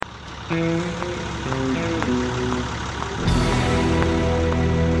Is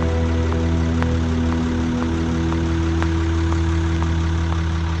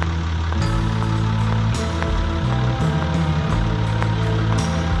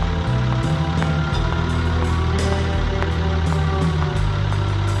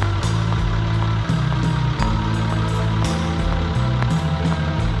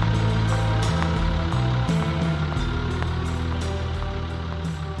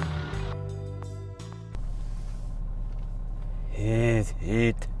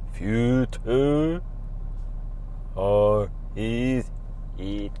it future or is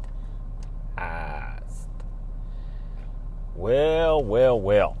it past? Well.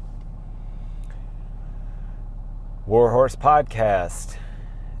 Warhorse Podcast,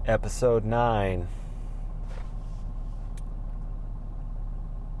 Episode 9.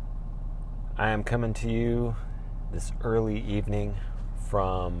 I am coming to you this early evening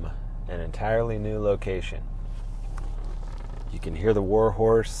from an entirely new location. You can hear the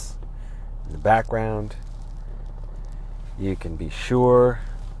warhorse in the background. You can be sure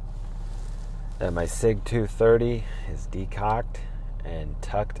that my SIG 230 is decocked and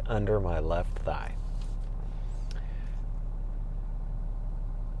tucked under my left thigh.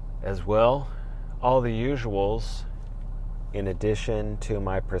 As well, all the usuals in addition to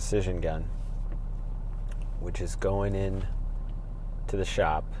my precision gun, which is going in to the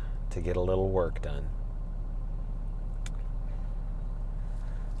shop to get a little work done.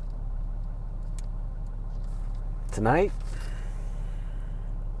 Tonight,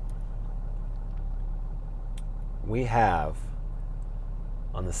 we have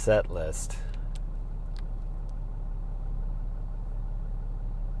on the set list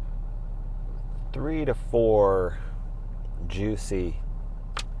three to four juicy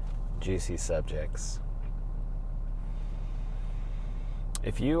subjects.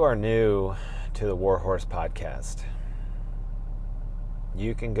 If you are new to the Warhorse Podcast,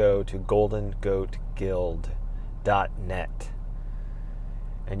 you can go to goldengoatguild.net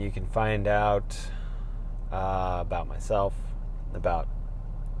and you can find out about myself, about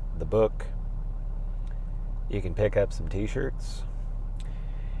the book. You can pick up some t-shirts.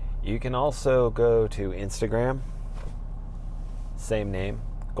 You can also go to Instagram, same name,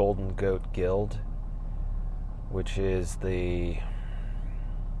 Golden Goat Guild, which is the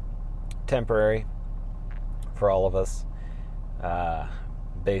temporary, for all of us,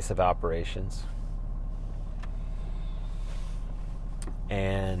 base of operations.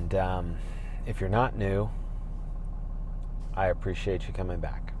 And if you're not new, I appreciate you coming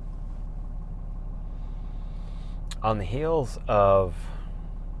back. On the heels of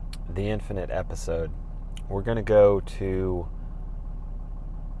the Infinite episode, we're going to go to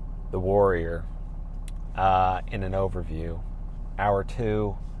the Warrior in an overview. Hour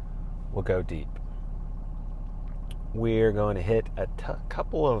 2, we'll go deep. We're going to hit a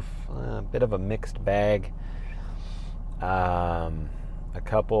couple of bit of a mixed bag. A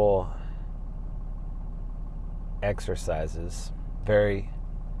couple exercises, very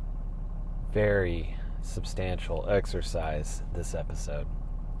substantial exercise this episode.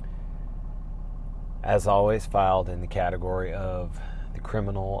 As always, filed in the category of the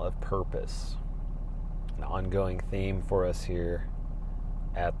criminal of purpose, an ongoing theme for us here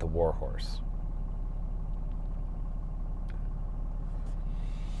at the Warhorse.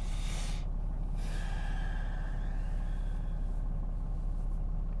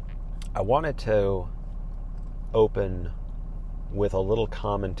 I wanted to open with a little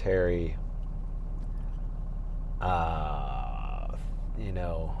commentary,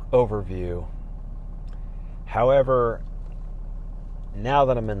 overview. However, now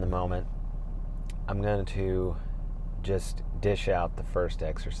that I'm in the moment, I'm going to just dish out the first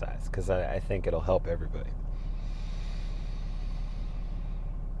exercise because I think it'll help everybody.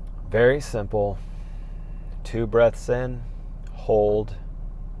 Very simple. 2 breaths in, hold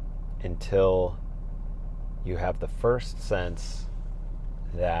until you have the first sense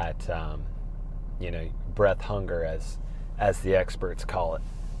that, breath hunger, as the experts call it.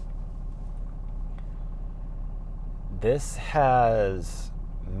 This has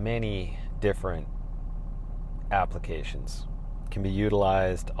many different applications. It can be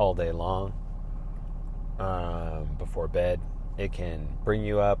utilized all day long, before bed. It can bring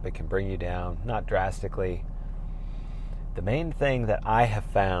you up, it can bring you down, not drastically. The main thing that I have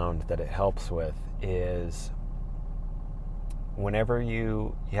found that it helps with is whenever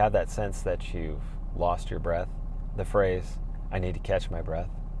you have that sense that you've lost your breath, the phrase, "I need to catch my breath."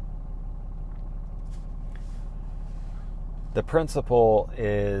 The principle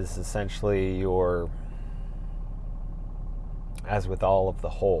is essentially your as with all of the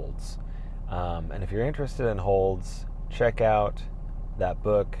holds. And if you're interested in holds, check out that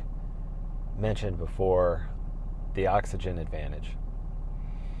book mentioned before, The Oxygen Advantage.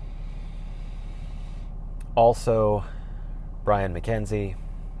 Also, Brian McKenzie,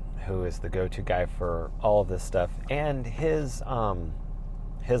 who is the go-to guy for all of this stuff, and his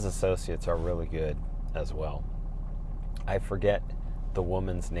associates are really good as well. I forget the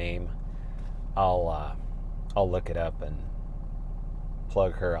woman's name. I'll look it up and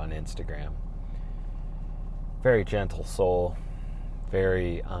plug her on Instagram. Very gentle soul,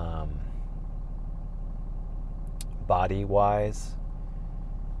 very body-wise.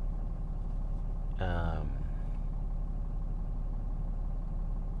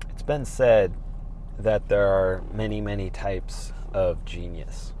 It's been said that there are many, many types of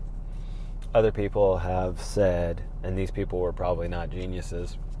genius. Other people have said, and these people were probably not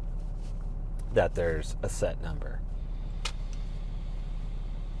geniuses, that there's a set number.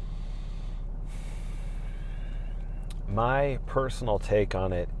 My personal take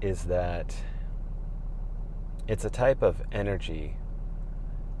on it is that it's a type of energy,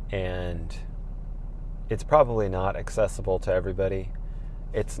 and it's probably not accessible to everybody.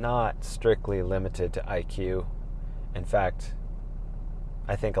 It's not strictly limited to IQ. In fact,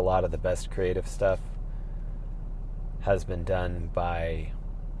 I think a lot of the best creative stuff has been done by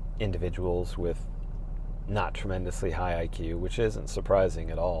individuals with not tremendously high IQ, which isn't surprising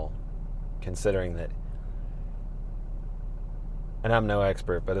at all, considering that, and I'm no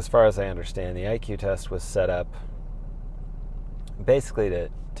expert, but as far as I understand, the IQ test was set up basically to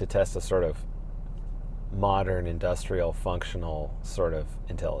test a sort of modern, industrial, functional sort of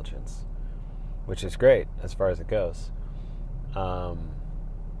intelligence, which is great as far as it goes. But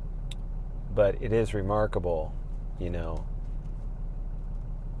it is remarkable,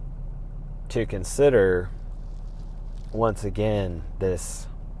 to consider, once again, this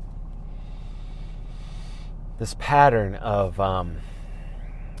pattern of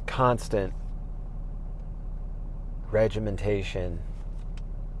constant regimentation,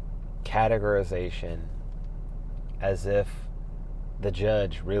 categorization, as if the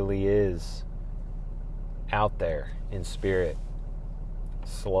judge really is out there in spirit,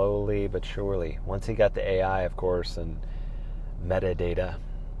 slowly but surely. Once he got the AI, of course, and metadata,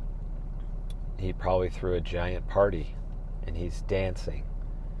 he probably threw a giant party, and he's dancing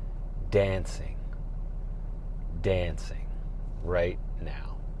right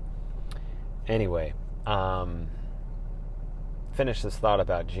now. Anyway, finish this thought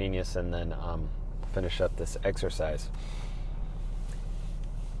about genius and then finish up this exercise.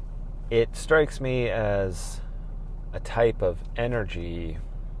 It strikes me as a type of energy,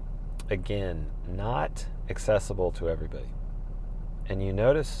 again, not accessible to everybody. And you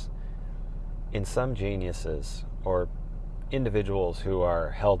notice in some geniuses, or individuals who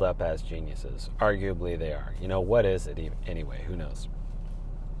are held up as geniuses, arguably they are. What is it anyway? Who knows?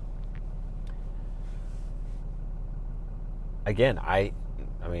 Again, I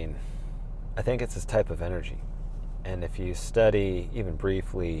think it's this type of energy. And if you study, even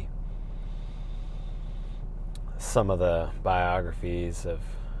briefly, some of the biographies of,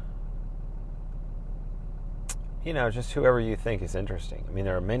 just whoever you think is interesting.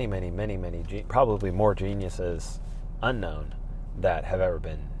 There are many, many, many, many, probably more geniuses unknown that have ever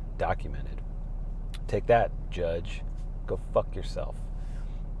been documented. Take that, judge. Go fuck yourself.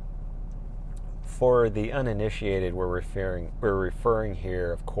 For the uninitiated, we're referring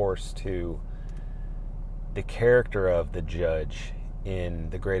here, of course, to the character of the judge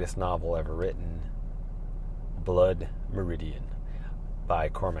in the greatest novel ever written, Blood Meridian, by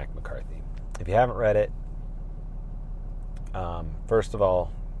Cormac McCarthy. If you haven't read it, first of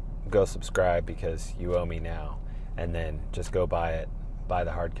all, go subscribe because you owe me now, and then just go buy it, buy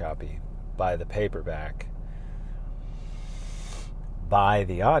the hard copy, buy the paperback, buy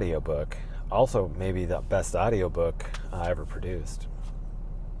the audiobook, also maybe the best audiobook I ever produced.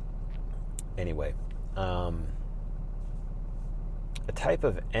 Anyway, a type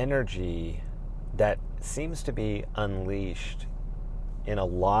of energy that seems to be unleashed in a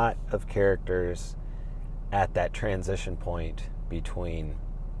lot of characters at that transition point between,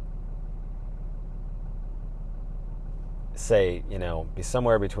 say, be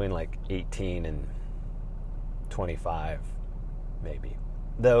somewhere between like 18 and 25, maybe.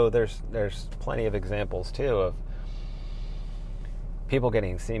 Though there's plenty of examples too of people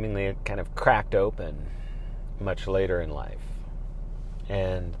getting seemingly kind of cracked open much later in life.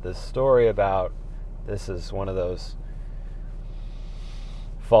 And the story about this is one of those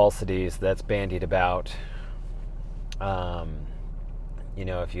falsities that's bandied about.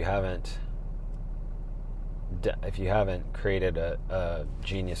 If you haven't if you haven't created a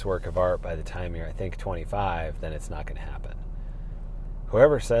genius work of art by the time you're, I think, 25, then it's not going to happen.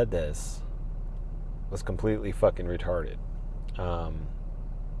 Whoever said this was completely fucking retarded.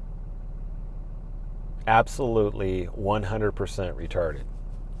 Absolutely 100% retarded.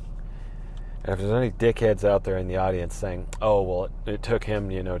 And if there's any dickheads out there in the audience saying, oh, well, it took him,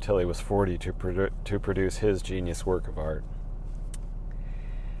 till he was 40 to produce his genius work of art.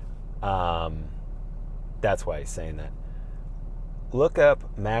 That's why he's saying that. Look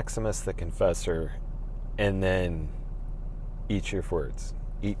up Maximus the Confessor and then eat your words.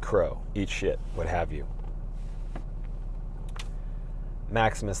 Eat crow. Eat shit. What have you.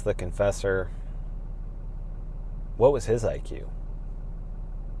 Maximus the Confessor. What was his IQ?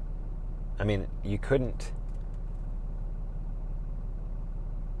 I mean, you couldn't...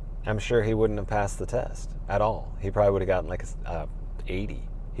 I'm sure he wouldn't have passed the test at all. He probably would have gotten like a 80.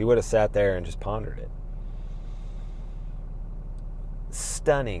 He would have sat there and just pondered it.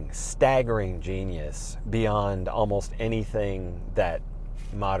 Stunning, staggering genius beyond almost anything that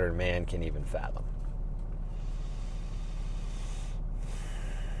modern man can even fathom.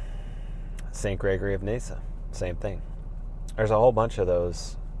 St. Gregory of Nyssa, same thing. There's a whole bunch of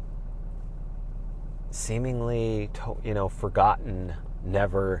those seemingly, forgotten,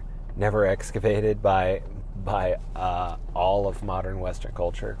 never excavated by all of modern Western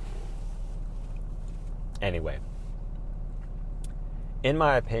culture. Anyway, in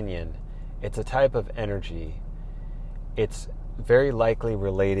my opinion, it's a type of energy. It's very likely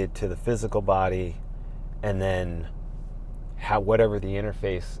related to the physical body, and then whatever the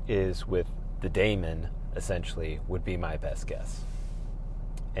interface is with the daemon, essentially, would be my best guess.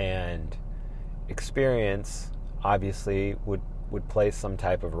 And experience, obviously, would play some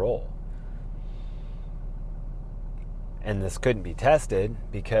type of role. And this couldn't be tested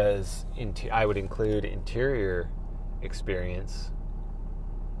because I would include interior experience,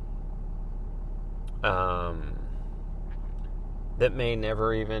 that may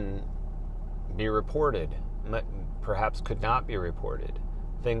never even be reported, perhaps could not be reported.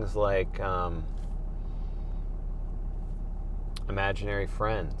 Things like imaginary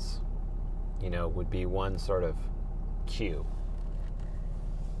friends, would be one sort of cue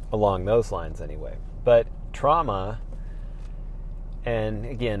along those lines anyway. But trauma, and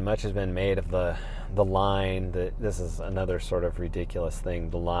again, much has been made of the line, this is another sort of ridiculous thing,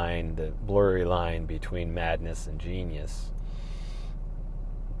 the blurry line between madness and genius.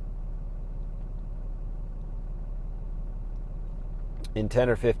 In 10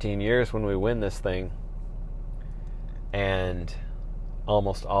 or 15 years, when we win this thing, and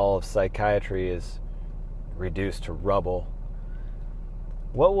almost all of psychiatry is reduced to rubble,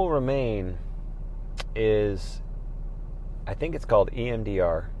 what will remain is, I think it's called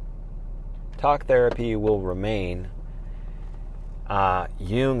EMDR. Talk therapy will remain.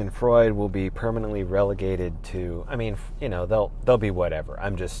 Jung and Freud will be permanently relegated to, they'll be whatever.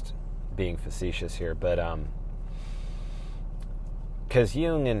 I'm just being facetious here, but because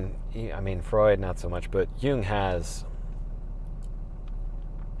Jung and, Freud not so much, but Jung has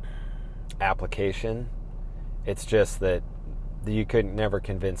application. It's just that you could never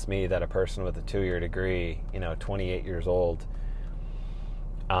convince me that a person with a 2-year degree, 28 years old,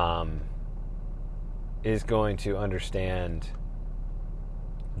 is going to understand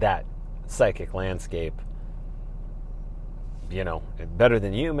that psychic landscape, better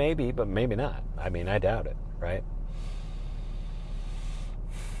than you maybe, but maybe not. I doubt it, right?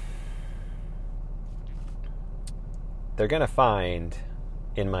 They're going to find,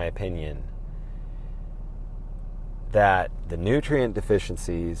 in my opinion, that the nutrient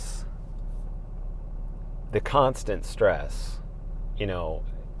deficiencies, the constant stress,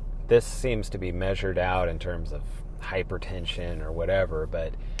 this seems to be measured out in terms of hypertension or whatever,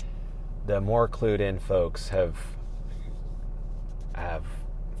 but the more clued in folks have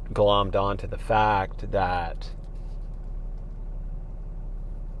glommed onto the fact that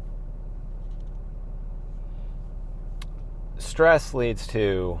stress leads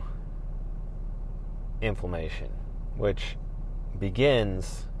to inflammation, which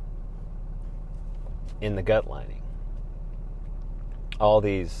begins in the gut lining. All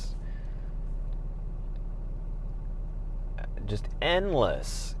these just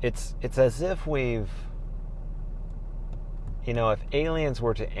endless. It's as if we've, if aliens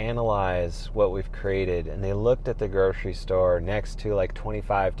were to analyze what we've created and they looked at the grocery store next to like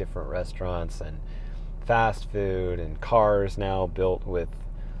 25 different restaurants and fast food and cars now built with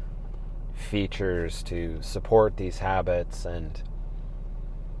features to support these habits, and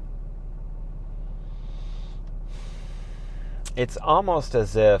it's almost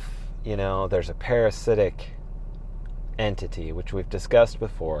as if, there's a parasitic entity, which we've discussed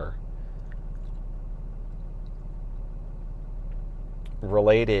before,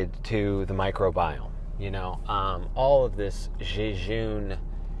 related to the microbiome. All of this jejune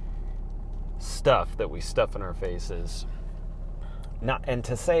stuff that we stuff in our faces. And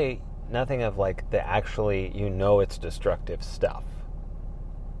to say nothing of like the actually, it's destructive stuff.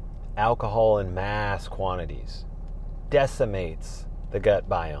 Alcohol in mass quantities decimates the gut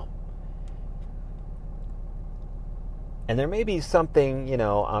biome. And there may be something,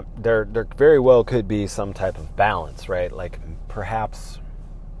 there very well could be some type of balance, right? Like perhaps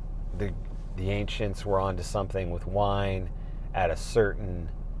the ancients were onto something with wine at a certain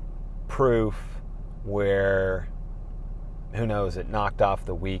proof where, who knows, it knocked off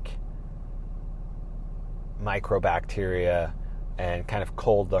the weak microbacteria and kind of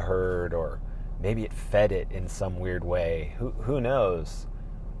culled the herd, or maybe it fed it in some weird way. Who knows?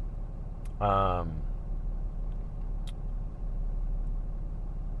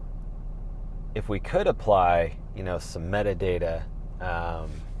 If we could apply, some metadata,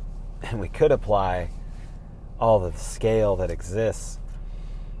 and we could apply all the scale that exists,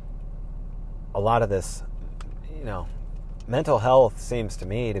 a lot of this, mental health seems to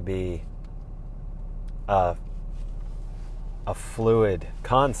me to be a fluid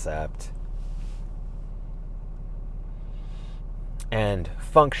concept, and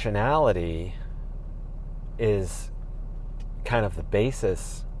functionality is kind of the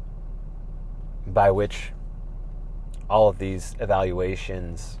basis by which all of these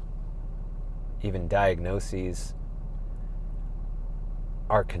evaluations, even diagnoses,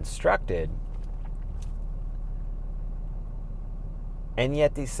 are constructed. And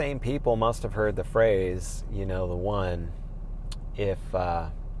yet these same people must have heard the phrase, the one, if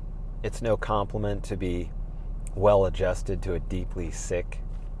it's no compliment to be well adjusted to a deeply sick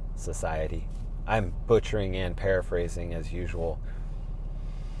society. I'm butchering and paraphrasing as usual.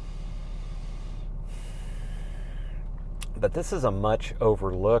 But this is a much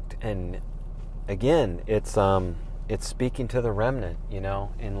overlooked, and again, it's speaking to the remnant,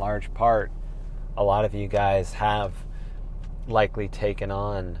 in large part. A lot of you guys have likely taken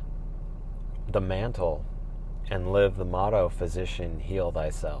on the mantle and live the motto, physician, heal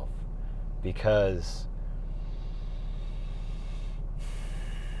thyself, because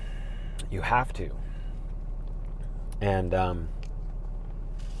you have to. And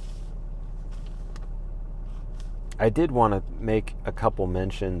I did want to make a couple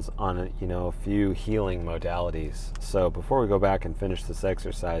mentions on a few healing modalities. So before we go back and finish this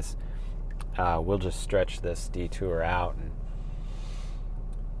exercise, we'll just stretch this detour out and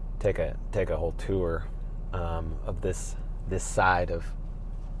take a whole tour of this side of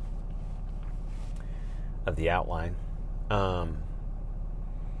the outline.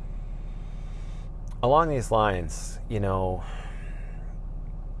 Along these lines,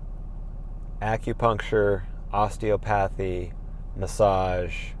 acupuncture, osteopathy,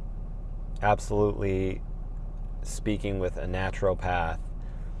 massage, absolutely speaking with a naturopath,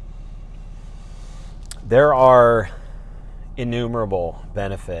 there are innumerable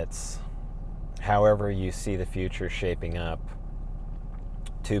benefits, however you see the future shaping up,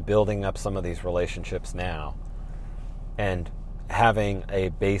 to building up some of these relationships now and having a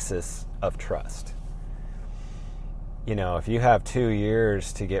basis of trust. If you have 2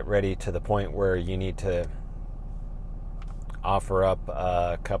 years to get ready to the point where you need to offer up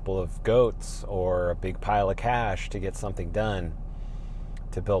a couple of goats or a big pile of cash to get something done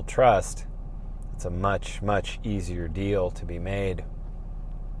to build trust, it's a much, much easier deal to be made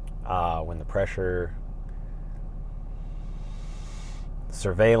when the pressure,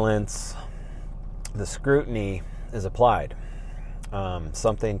 surveillance, the scrutiny is applied.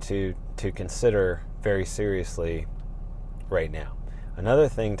 Something to consider very seriously right now. Another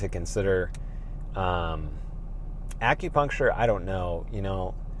thing to consider, acupuncture, I don't know,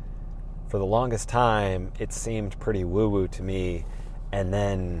 for the longest time it seemed pretty woo-woo to me, and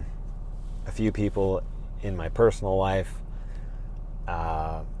then a few people in my personal life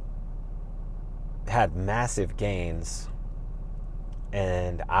had massive gains,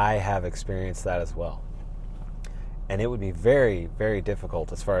 and I have experienced that as well. And it would be very, very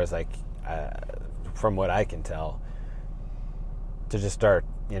difficult, as far as from what I can tell, to just start,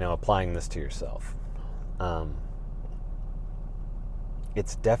 applying this to yourself.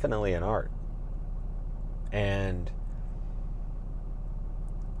 It's definitely an art. And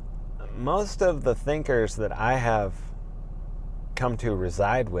most of the thinkers that I have come to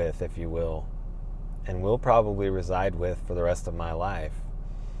reside with, if you will, and will probably reside with for the rest of my life,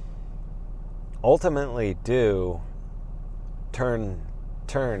 ultimately do turn,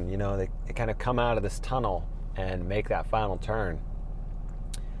 they kind of come out of this tunnel and make that final turn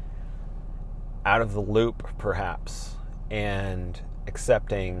out of the loop, perhaps, and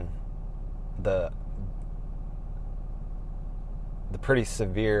accepting the pretty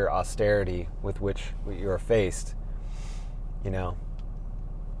severe austerity with which you're faced,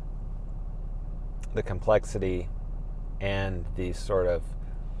 the complexity and the sort of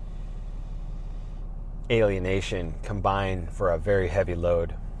alienation combine for a very heavy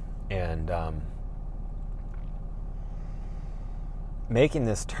load. And making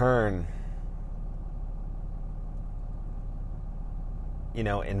this turn,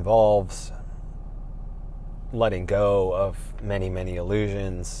 involves letting go of many, many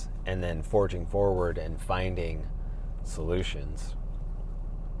illusions and then forging forward and finding solutions.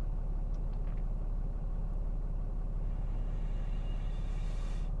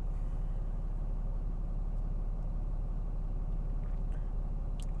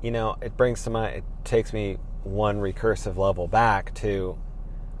 It takes me one recursive level back to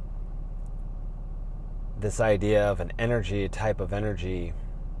this idea of an energy, a type of energy.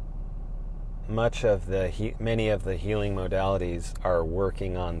 Many of the healing modalities are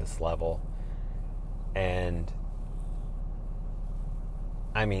working on this level. And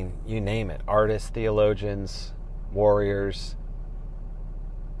you name it, artists, theologians, warriors,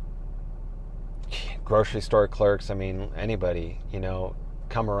 grocery store clerks, anybody,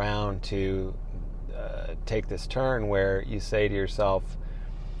 come around to take this turn where you say to yourself,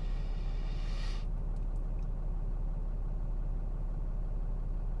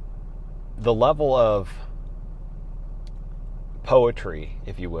 the level of poetry,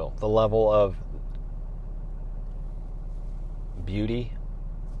 if you will, the level of beauty,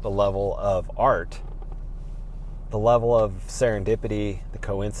 the level of art, the level of serendipity, the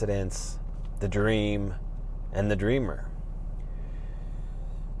coincidence, the dream, and the dreamer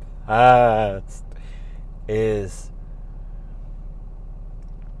is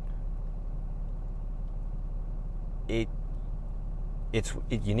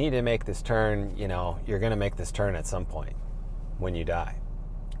you need to make this turn. You're going to make this turn at some point when you die,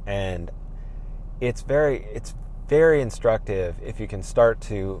 and it's very instructive if you can start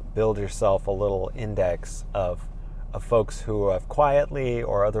to build yourself a little index of folks who have quietly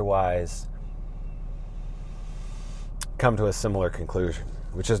or otherwise come to a similar conclusion,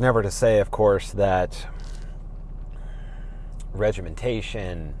 which is never to say, of course, that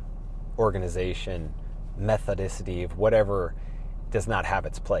regimentation, organization, methodicity of whatever does not have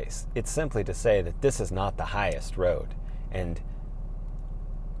its place. It's simply to say that this is not the highest road. And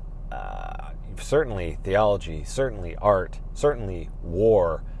certainly theology, certainly art, certainly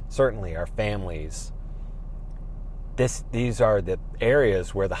war, certainly our families. These are the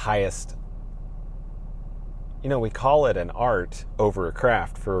areas where the highest, we call it an art over a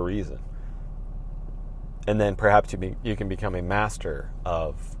craft for a reason. And then perhaps you can become a master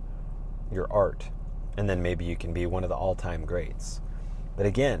of your art. And then maybe you can be one of the all-time greats. But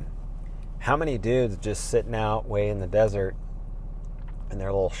again, how many dudes just sitting out way in the desert in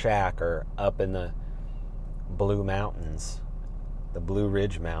their little shack or up in the Blue Mountains, the Blue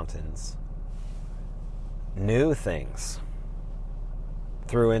Ridge Mountains, knew things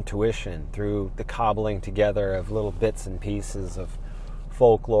through intuition, through the cobbling together of little bits and pieces of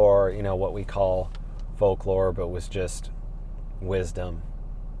folklore, what we call folklore, but was just wisdom,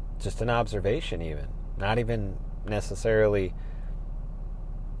 just an observation even. Not even necessarily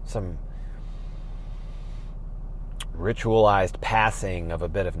some ritualized passing of a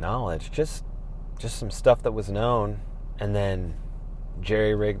bit of knowledge, just some stuff that was known and then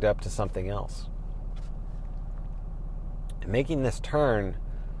jerry-rigged up to something else. And making this turn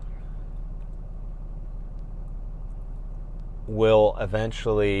will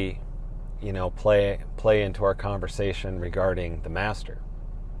eventually, play into our conversation regarding the master.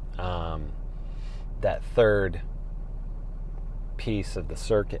 That third piece of the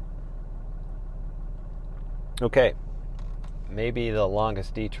circuit. Okay, maybe the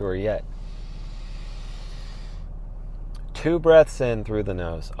longest detour yet. 2 breaths in through the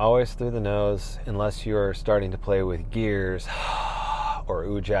nose, always through the nose, unless you're starting to play with gears or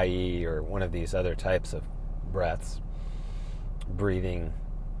ujjayi or one of these other types of breaths, breathing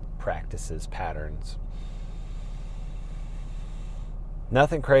practices, patterns.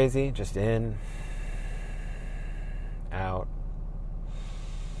 Nothing crazy, just in, out,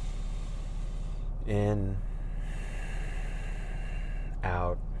 in,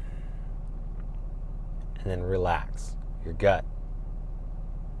 out, and then relax your gut,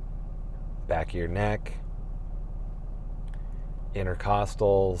 back of your neck,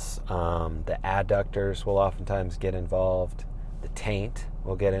 intercostals, the adductors will oftentimes get involved, the taint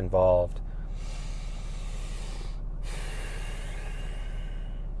will get involved.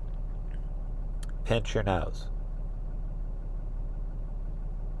 pinch your nose.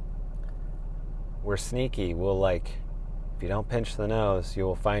 We're sneaky. If you don't pinch the nose, you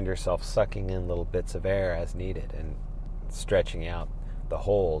will find yourself sucking in little bits of air as needed and stretching out the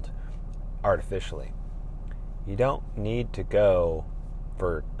hold artificially. You don't need to go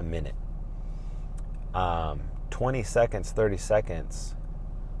for a minute. 20 seconds, 30 seconds,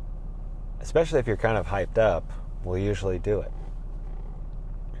 especially if you're kind of hyped up, will usually do it.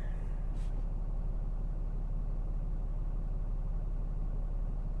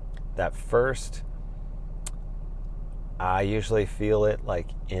 That first, I usually feel it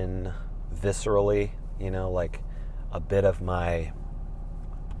viscerally, like a bit of my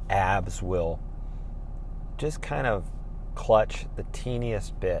abs will just kind of clutch the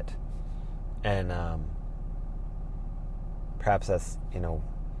teeniest bit. And perhaps that's,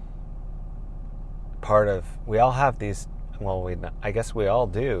 part of, we all have these, I guess we all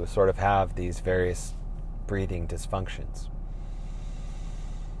do sort of have these various breathing dysfunctions.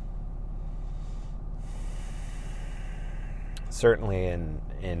 Certainly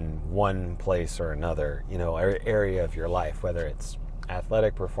in one place or another, area of your life, whether it's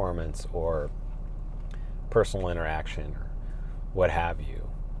athletic performance or personal interaction or what have you,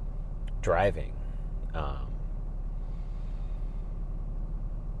 driving.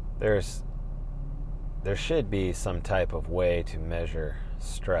 There should be some type of way to measure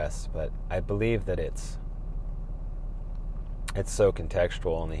stress, but I believe that it's so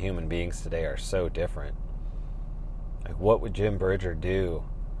contextual, and the human beings today are so different. Like, what would Jim Bridger do?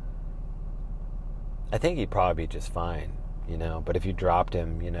 I think he'd probably be just fine, but if you dropped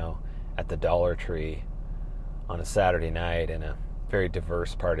him, at the Dollar Tree on a Saturday night in a very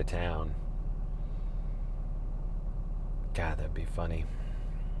diverse part of town, God, that'd be funny.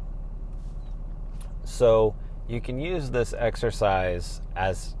 So you can use this exercise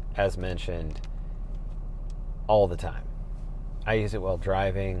as mentioned all the time. I use it while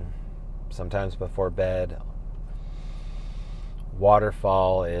driving, sometimes before bed.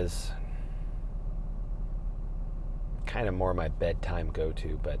 Waterfall is kind of more my bedtime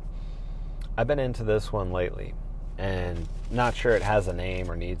go-to, but I've been into this one lately and not sure it has a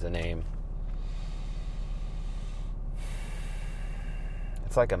name or needs a name.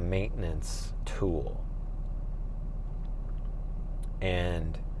 It's like a maintenance tool.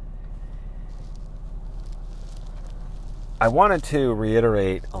 And I wanted to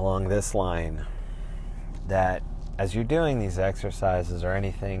reiterate along this line that as you're doing these exercises or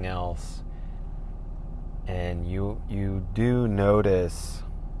anything else, and you do notice,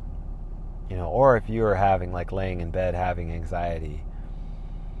 or if you are having, laying in bed having anxiety,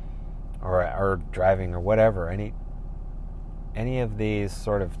 or driving or whatever, any of these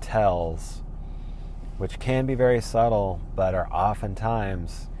sort of tells, which can be very subtle, but are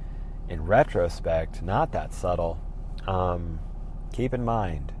oftentimes, in retrospect, not that subtle, keep in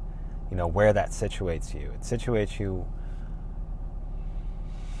mind, where that situates you. It situates you,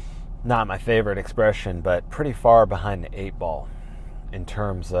 not my favorite expression, but pretty far behind the 8 ball in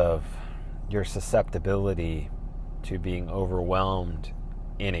terms of your susceptibility to being overwhelmed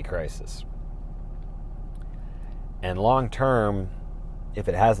in a crisis. And long term, if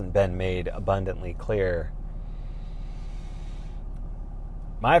it hasn't been made abundantly clear,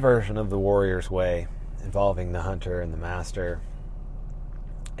 my version of the warrior's way, involving the hunter and the master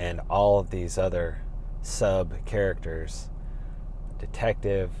and all of these other sub-characters,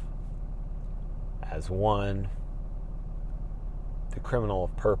 detective as one, the criminal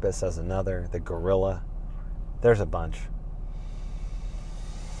of purpose as another, the guerrilla, there's a bunch.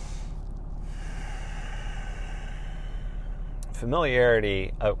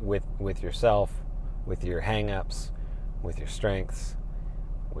 Familiarity with yourself, with your hang-ups, with your strengths,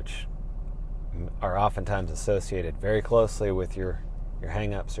 which are oftentimes associated very closely with your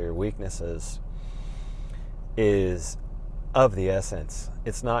hang-ups or your weaknesses, is of the essence.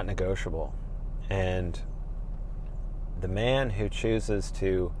 It's not negotiable. And the man who chooses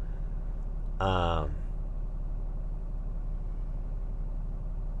to I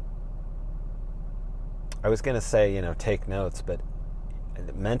was going to say, take notes, but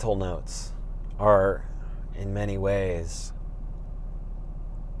mental notes are in many ways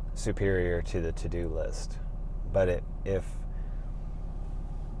superior to the to-do list. But if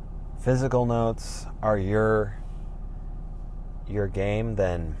physical notes are your game,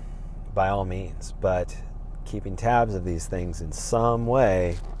 then by all means. But keeping tabs of these things in some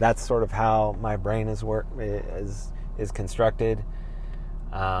way, that's sort of how my brain is constructed.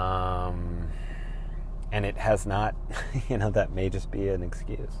 And it has not, that may just be an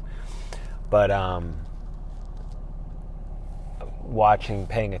excuse. But watching,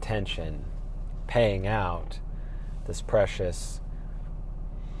 paying attention paying out this precious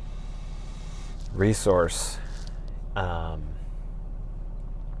resource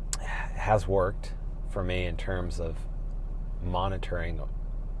has worked for me in terms of monitoring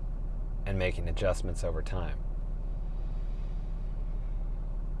and making adjustments over time.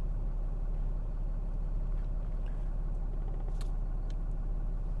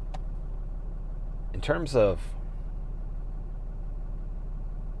 In terms of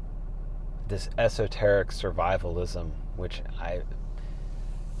this esoteric survivalism, which I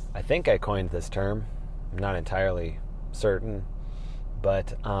think I coined this term, I'm not entirely certain,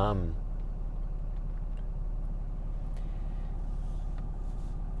 but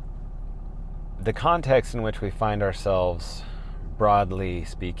the context in which we find ourselves, broadly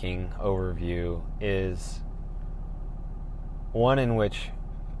speaking, overview, is one in which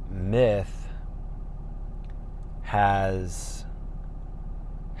myth has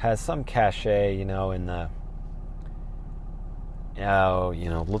some cachet, in the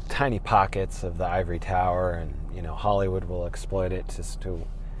little tiny pockets of the ivory tower, and Hollywood will exploit it just to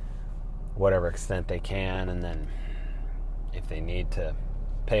whatever extent they can, and then if they need to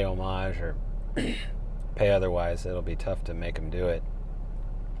pay homage or pay otherwise, it'll be tough to make them do it.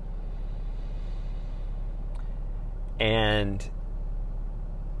 And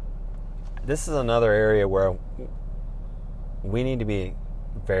this is another area where we need to be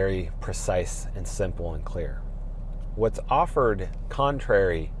very precise and simple and clear. What's offered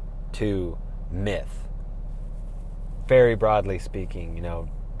contrary to myth, very broadly speaking,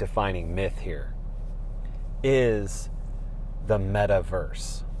 defining myth here, is the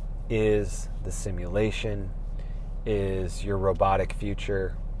metaverse, is the simulation, is your robotic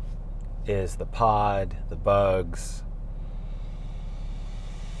future, is the pod, the bugs,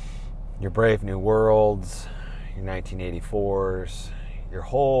 your Brave New Worlds, your 1984s, your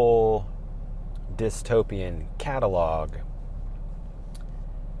whole dystopian catalog.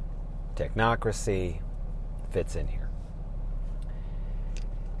 Technocracy fits in here.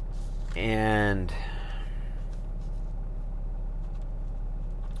 And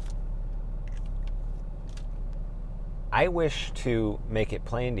I wish to make it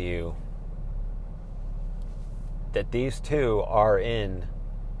plain to you that these two are in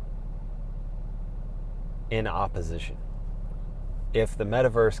opposition. If the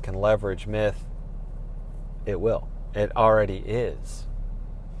metaverse can leverage myth, it will. It already is.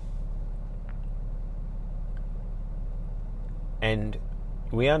 And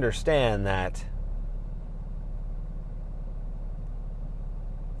we understand that,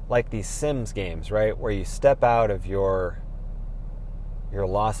 like these Sims games, right, where you step out of your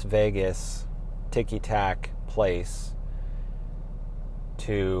Las Vegas ticky-tack place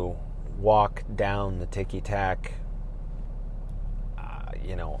to walk down the ticky-tack,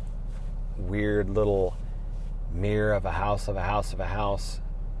 weird little mirror of a house,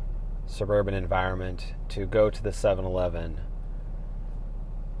 suburban environment, to go to the 7-Eleven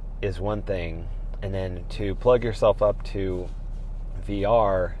is one thing, and then to plug yourself up to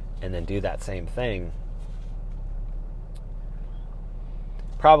VR and then do that same thing,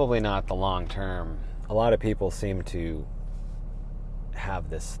 probably not the long term. A lot of people seem to have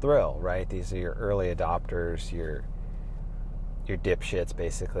this thrill, right? These are your early adopters, your dipshits,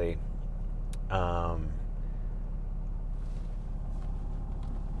 basically.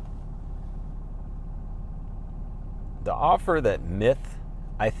 The offer that myth,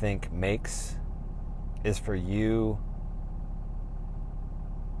 I think, makes is for you.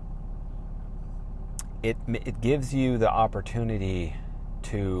 It gives you the opportunity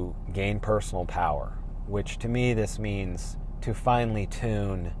to gain personal power, which to me this means to finely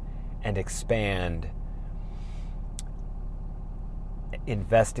tune and expand,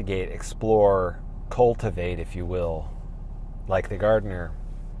 investigate, explore, cultivate, if you will, like the gardener,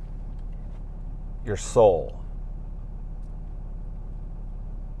 your soul.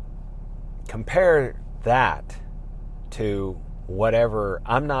 Compare that to whatever.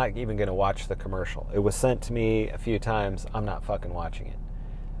 I'm not even going to watch the commercial. It was sent to me a few times. I'm not fucking watching it.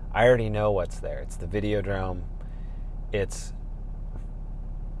 I already know what's there. It's the Videodrome. It's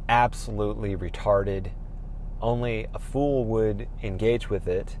absolutely retarded. Only a fool would engage with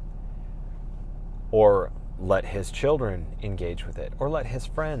it, or let his children engage with it, or let his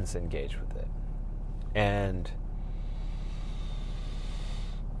friends engage with it. And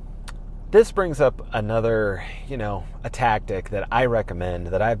this brings up another, a tactic that I recommend,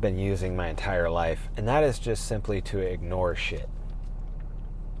 that I've been using my entire life, and that is just simply to ignore shit.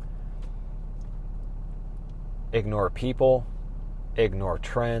 Ignore people, ignore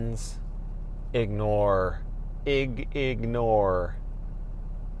trends, ignore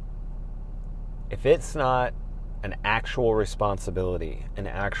if it's not an actual responsibility, an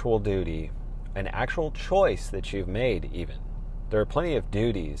actual duty, an actual choice that you've made even, there are plenty of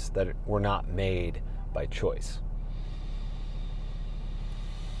duties that were not made by choice.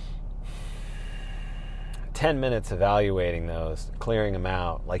 10 minutes evaluating those, clearing them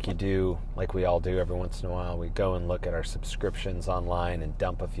out like you do, like we all do every once in a while. We go and look at our subscriptions online and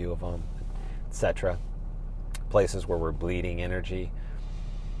dump a few of them, etc. Places where we're bleeding energy.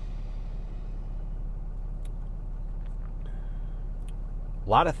 A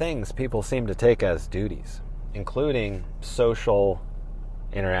lot of things people seem to take as duties, including social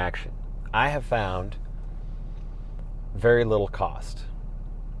interaction. I have found very little cost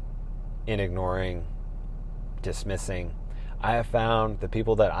in ignoring, dismissing. I have found the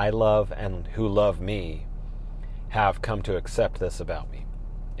people that I love and who love me have come to accept this about me.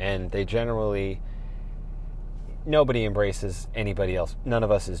 And they generally, nobody embraces anybody else. None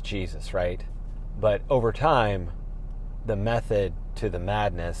of us is Jesus, right? But over time, the method to the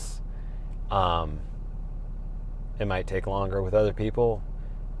madness, it might take longer with other people,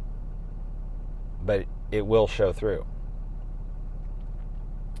 but it will show through.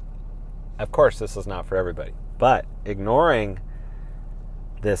 Of course, this is not for everybody, but ignoring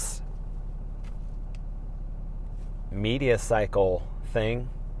this media cycle thing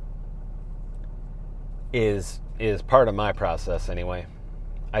is part of my process anyway.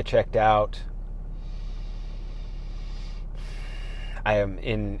 I checked out. I am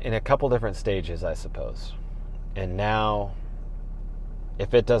in a couple different stages, I suppose. And now,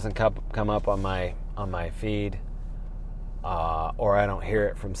 if it doesn't come up on my feed, or I don't hear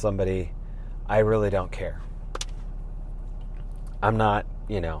it from somebody, I really don't care. I'm not,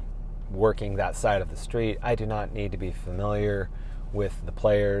 working that side of the street. I do not need to be familiar with the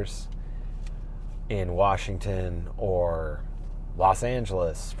players in Washington or Los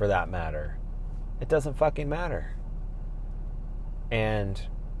Angeles, for that matter. It doesn't fucking matter. And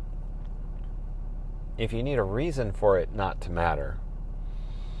if you need a reason for it not to matter,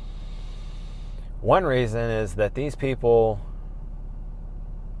 one reason is that these people,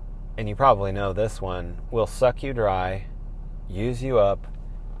 and you probably know this one, will suck you dry, use you up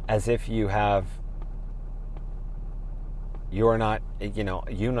as if you're not, you're not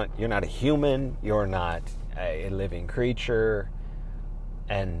a human, you're not a living creature.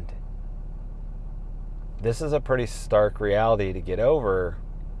 And this is a pretty stark reality to get over.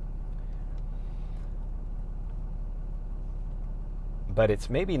 But it's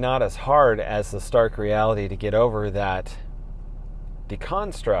maybe not as hard as the stark reality to get over that the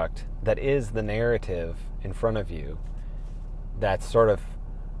construct that is the narrative in front of you, that's sort of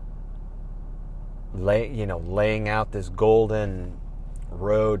laying out this golden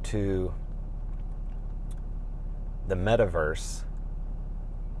road to the metaverse.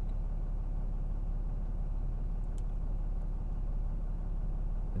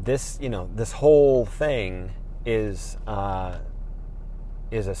 This whole thing is a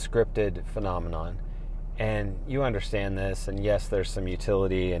scripted phenomenon, and you understand this, and yes, there's some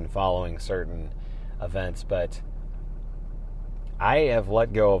utility in following certain events, but I have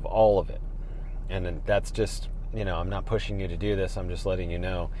let go of all of it. And that's just, I'm not pushing you to do this, I'm just letting you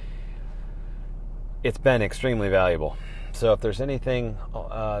know. It's been extremely valuable. So if there's anything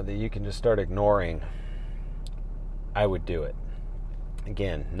that you can just start ignoring, I would do it.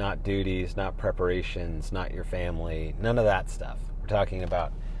 Again, not duties, not preparations, not your family, none of that stuff. We're talking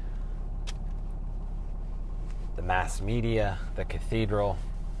about the mass media, the cathedral.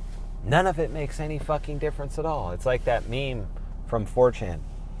 None of it makes any fucking difference at all. It's like that meme from 4chan.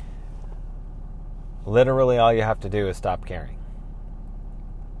 Literally all you have to do is stop caring.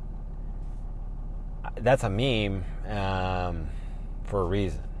 That's a meme for a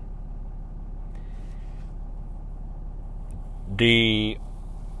reason. I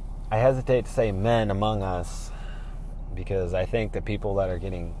hesitate to say men among us, because I think the people that are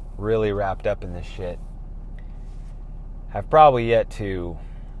getting really wrapped up in this shit have probably yet to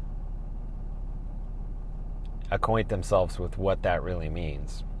acquaint themselves with what that really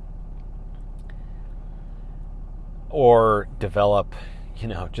means, or develop,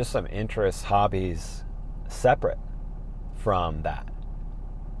 just some interests, hobbies separate from that.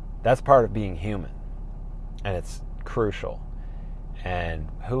 That's part of being human, and it's crucial. And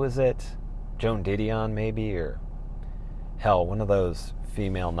who is it? Joan Didion, maybe, or hell, one of those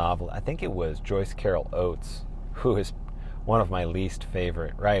female novelists. I think it was Joyce Carol Oates, who is one of my least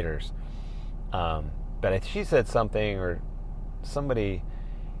favorite writers. But she said something, or somebody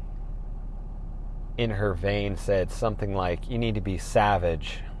in her vein said something like, you need to be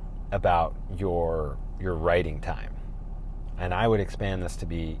savage about your writing time. and I would expand this to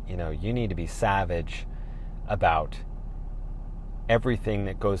be, you need to be savage about everything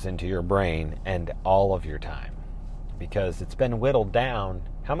that goes into your brain and all of your time, because it's been whittled down.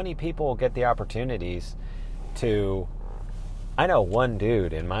 How many people get the opportunities to... I know one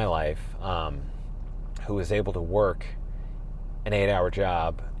dude in my life who was able to work an 8-hour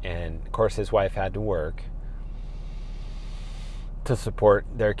job, and of course his wife had to work to support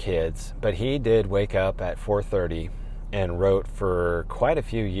their kids, but he did wake up at 4:30 and wrote for quite a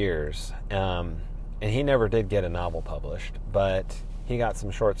few years, and he never did get a novel published, but he got some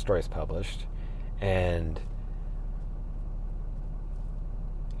short stories published, and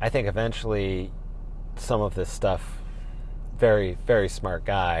I think eventually some of this stuff, very, very smart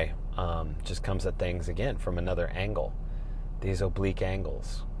guy, just comes at things again from another angle, these oblique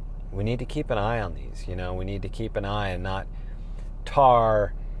angles. We need to keep an eye on these, we need to keep an eye and not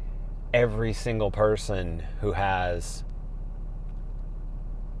tar every single person who has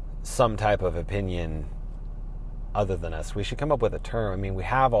some type of opinion other than us. We should come up with a term. I mean, we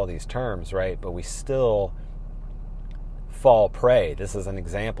have all these terms, right? But we still fall prey. This is an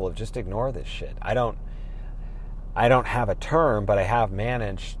example of just ignore this shit. I don't have a term, but I have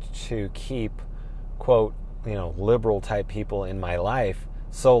managed to keep, quote, liberal type people in my life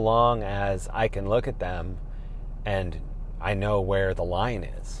so long as I can look at them and I know where the line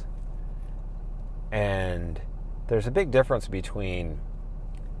is. And there's a big difference between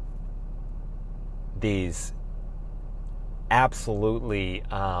these absolutely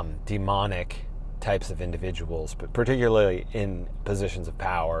demonic types of individuals, but particularly in positions of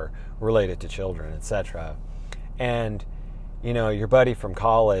power related to children, etc., and your buddy from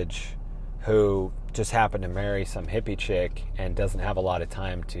college who just happened to marry some hippie chick and doesn't have a lot of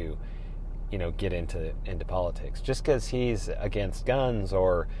time to get into politics just because he's against guns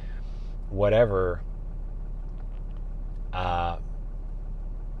or whatever. As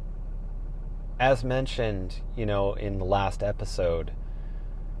mentioned, in the last episode,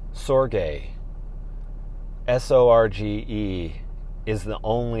 Sorge, Sorge, is the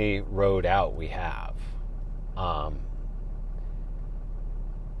only road out we have.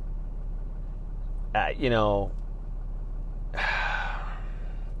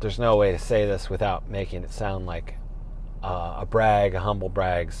 There's no way to say this without making it sound like a brag, a humble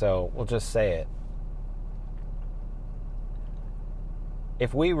brag, so we'll just say it.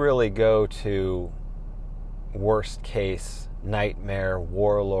 If we really go to worst case nightmare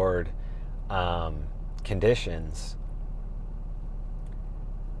warlord conditions,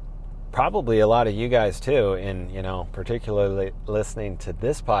 probably a lot of you guys too, and particularly listening to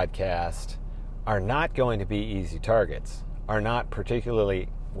this podcast, are not going to be easy targets, are not particularly...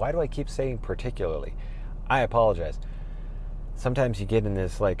 Why do I keep saying particularly? I apologize. Sometimes you get in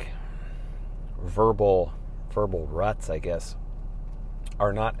this verbal ruts, I guess,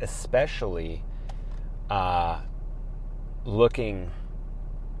 are not especially looking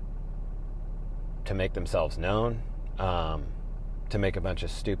to make themselves known, to make a bunch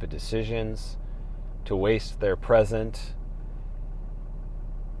of stupid decisions, to waste their present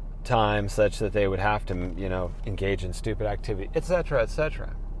time such that they would have to, engage in stupid activity, etc.,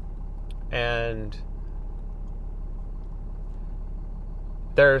 etc. And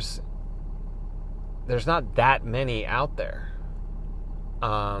there's not that many out there.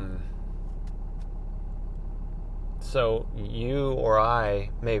 So you or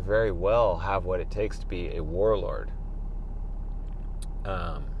I may very well have what it takes to be a warlord.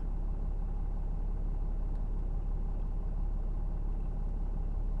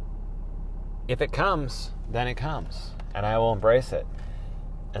 If it comes, then it comes, and I will embrace it.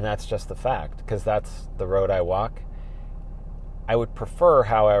 And that's just the fact, because that's the road I walk. I would prefer,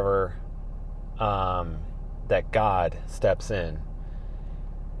 however, that God steps in,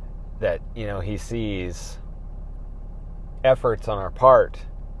 that, he sees efforts on our part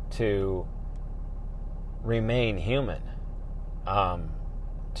to remain human, and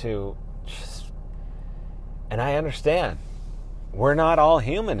I understand we're not all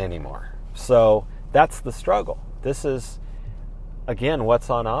human anymore. So that's the struggle. This is, again, what's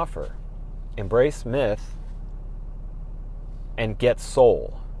on offer. Embrace myth and get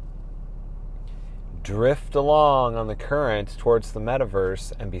soul. Drift along on the current towards the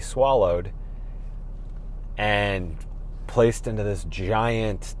metaverse and be swallowed and placed into this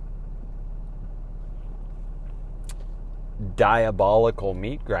giant diabolical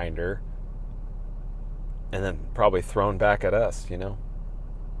meat grinder and then probably thrown back at us,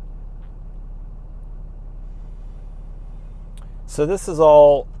 So this is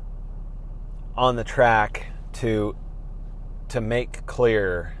all on the track to make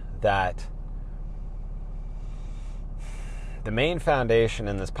clear that the main foundation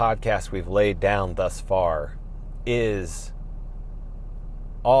in this podcast we've laid down thus far is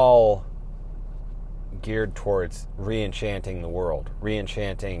all geared towards re-enchanting the world,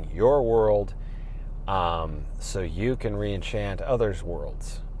 re-enchanting your world, so you can re-enchant others'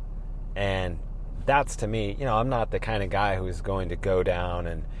 worlds. And that's, to me, I'm not the kind of guy who's going to go down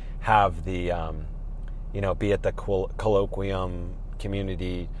and have the, be at the colloquium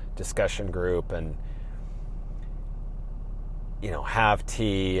community discussion group and, have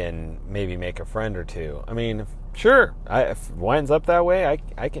tea and maybe make a friend or two. I mean, sure, if it winds up that way,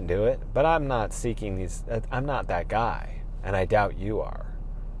 I can do it. But I'm not seeking these. I'm not that guy, and I doubt you are.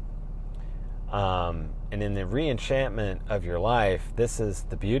 And in the re-enchantment of your life, this is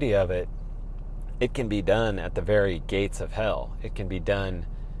the beauty of it. It can be done at the very gates of hell. It can be done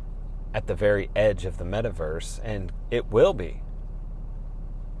at the very edge of the metaverse, and it will be.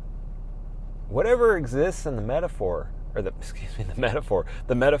 Whatever exists in the metaphor, or the metaphor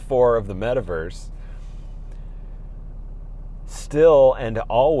of the metaverse, still and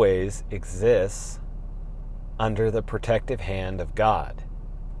always exists under the protective hand of God.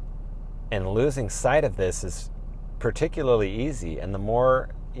 And losing sight of this is particularly easy. And the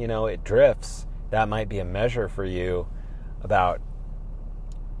more, it drifts, that might be a measure for you about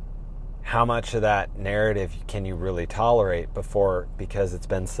how much of that narrative can you really tolerate because it's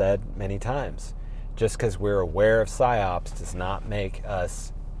been said many times. Just because we're aware of psyops does not make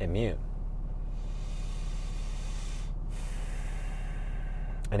us immune.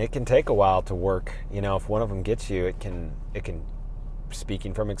 And it can take a while to work. If one of them gets you, it can,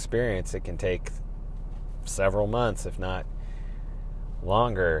 speaking from experience, it can take several months, if not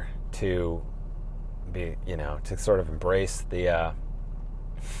longer, to be, to sort of embrace the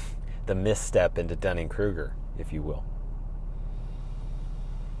misstep into Dunning-Kruger, if you will.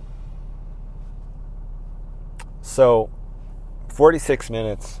 So, 46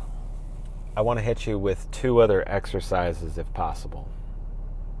 minutes, I want to hit you with 2 other exercises if possible.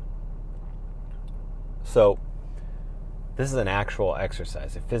 So, this is an actual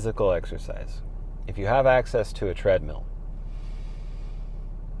exercise, a physical exercise. If you have access to a treadmill,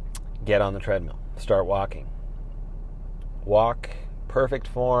 get on the treadmill. Start walking. Walk perfect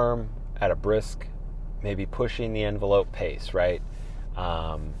form at a brisk, maybe pushing the envelope pace, right?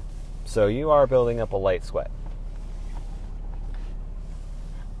 So you are building up a light sweat.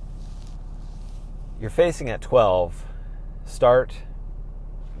 You're facing at 12. Start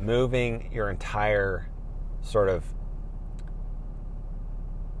moving your entire sort of...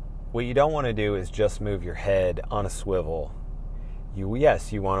 What you don't want to do is just move your head on a swivel. You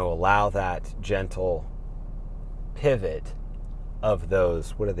want to allow that gentle pivot of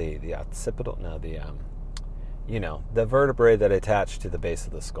those, what are they, the occipital? No, the vertebrae that attach to the base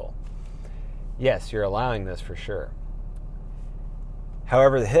of the skull. Yes, you're allowing this for sure.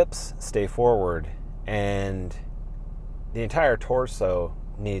 However, the hips stay forward and the entire torso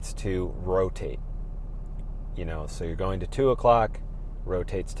needs to rotate. So you're going to 2 o'clock,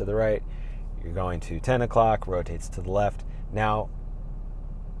 rotates to the right. You're going to 10 o'clock, rotates to the left. Now,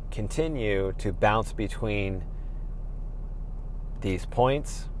 continue to bounce between these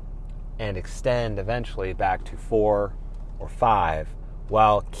points and extend eventually back to 4 or 5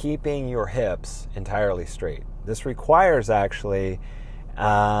 while keeping your hips entirely straight. This requires actually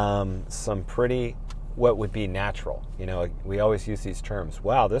some pretty, what would be natural. We always use these terms.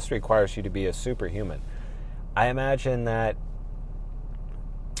 Wow, this requires you to be a superhuman. I imagine that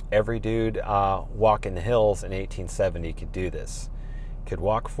every dude walking the hills in 1870 could do this. Could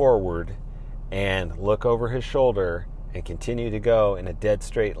walk forward and look over his shoulder and continue to go in a dead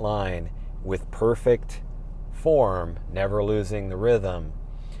straight line with perfect form, never losing the rhythm,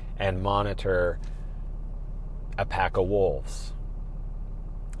 and monitor a pack of wolves,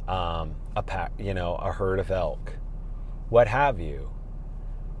 a herd of elk, what have you.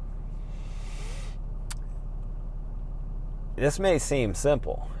 This may seem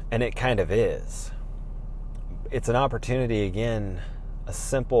simple, and it kind of is. It's an opportunity, again, a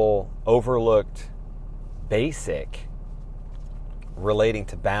simple, overlooked, basic relating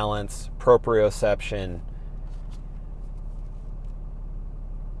to balance, proprioception,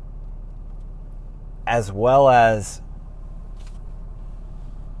 as well as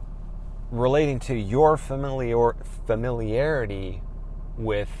relating to your familiarity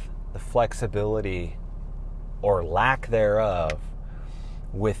with the flexibility or lack thereof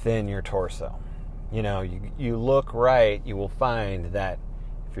within your torso. You look right, you will find that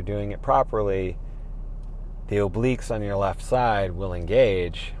if you're doing it properly, the obliques on your left side will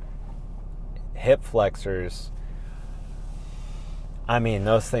engage. Hip flexors,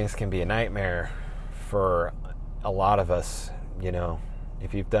 those things can be a nightmare for a lot of us,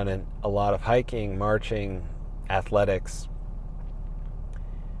 if you've done a lot of hiking, marching, athletics,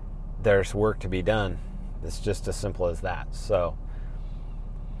 there's work to be done. It's just as simple as that. So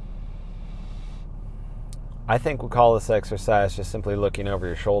I think we'll call this exercise just simply looking over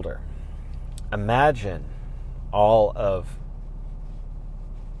your shoulder. Imagine all of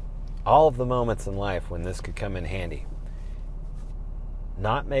the moments in life when this could come in handy.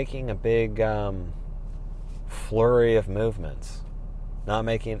 Not making a big flurry of movements. Not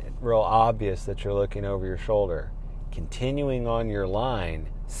making it real obvious that you're looking over your shoulder. Continuing on your line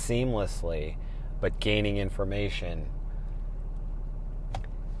seamlessly, but gaining information.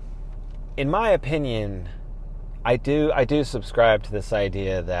 In my opinion, I do subscribe to this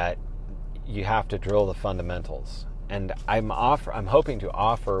idea that you have to drill the fundamentals. And I'm hoping to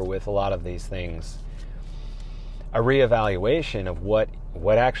offer with a lot of these things a reevaluation of what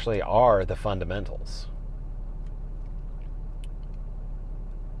actually are the fundamentals.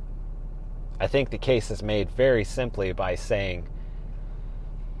 I think the case is made very simply by saying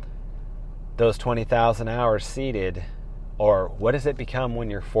those 20,000 hours seated, or what does it become when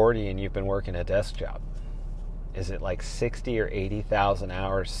you're 40 and you've been working a desk job? Is it like 60 or 80,000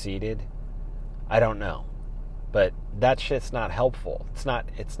 hours seated? I don't know. But that shit's not helpful. It's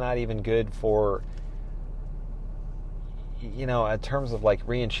not even good for, in terms of like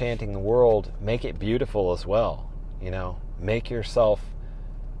re-enchanting the world, make it beautiful as well. Make yourself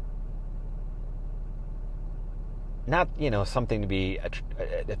not, something to be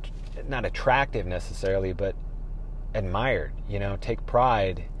not attractive necessarily, but admired. Take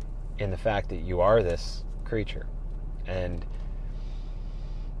pride in the fact that you are this creature. And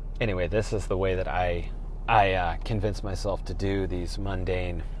anyway, this is the way that I convince myself to do these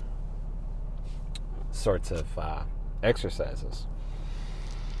mundane sorts of exercises.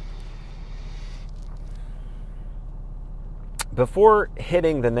 Before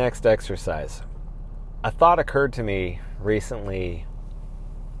hitting the next exercise, a thought occurred to me recently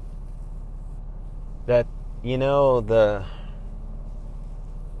that, the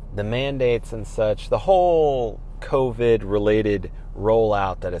mandates and such, the whole COVID-related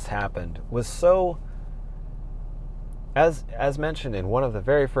rollout that has happened was so, as mentioned in one of the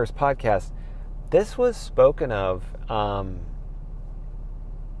very first podcasts, this was spoken of at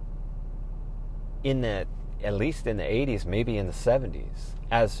least in the 80s, maybe in the 70s,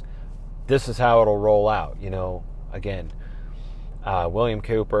 as this is how it'll roll out. Again, William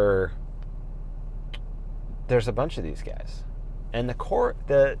Cooper, there's a bunch of these guys. And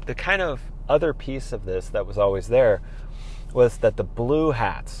the kind of other piece of this that was always there was that the blue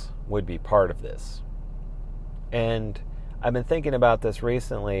hats would be part of this. And I've been thinking about this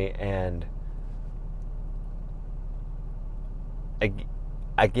recently, and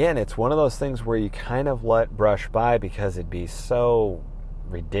again, it's one of those things where you kind of let brush by because it'd be so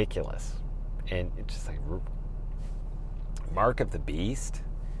ridiculous. And it's just like, mark of the beast?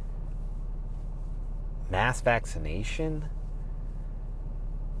 Mass vaccination?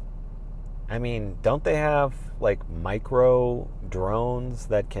 I mean, don't they have like micro drones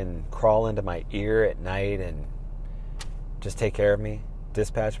that can crawl into my ear at night and just take care of me,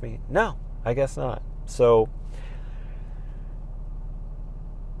 dispatch me? No, I guess not. So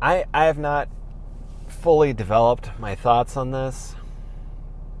I have not fully developed my thoughts on this.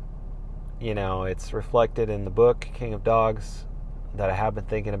 It's reflected in the book, King of Dogs, that I have been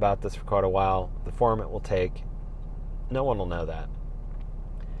thinking about this for quite a while. The form it will take, no one will know that.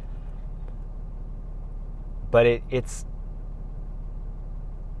 But it's,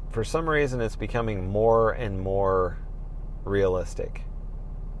 for some reason, it's becoming more and more realistic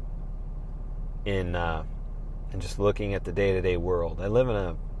in just looking at the day-to-day world. I live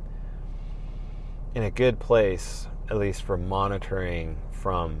in a good place, at least for monitoring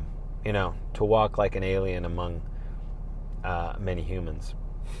from, to walk like an alien among many humans.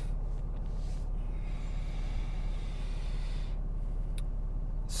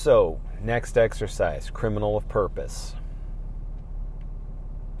 So, next exercise, criminal of purpose.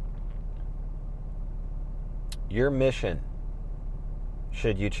 Your mission,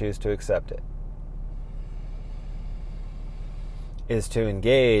 should you choose to accept it, is to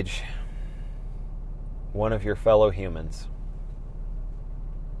engage one of your fellow humans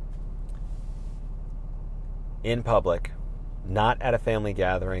in public, not at a family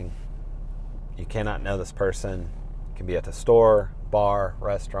gathering. You cannot know this person. It can be at the store, bar,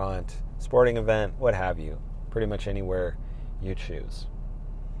 restaurant, sporting event, what have you. Pretty much anywhere you choose.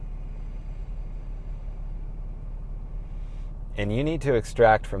 And you need to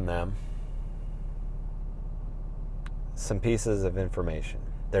extract from them some pieces of information.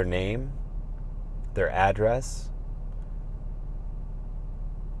 Their name, their address,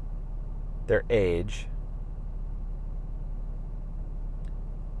 their age,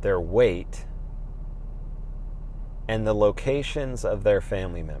 their weight, and the locations of their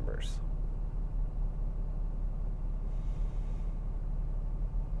family members.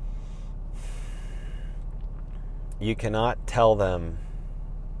 You cannot tell them,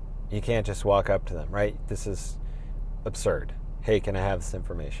 you can't just walk up to them, right? This is absurd. Hey, can I have this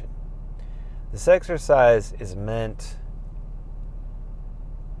information? This exercise is meant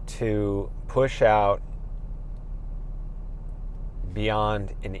to push out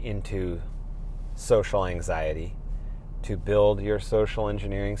beyond and into social anxiety, to build your social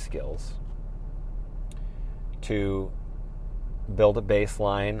engineering skills, to build a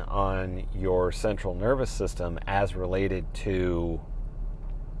baseline on your central nervous system as related to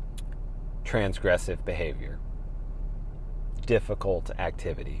transgressive behavior, difficult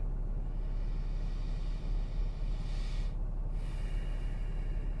activity.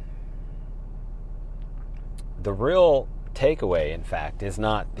 The real takeaway, in fact, is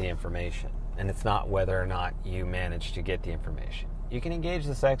not the information, and it's not whether or not you manage to get the information. You can engage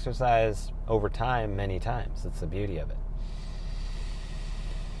this exercise over time many times. That's the beauty of it.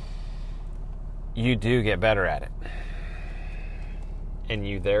 You do get better at it. And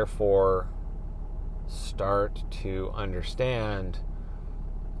you therefore start to understand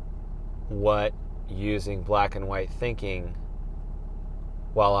what using black and white thinking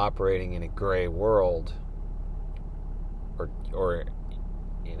while operating in a gray world or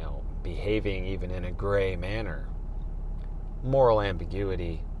behaving even in a gray manner, moral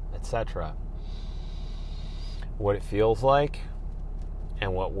ambiguity, etc., what it feels like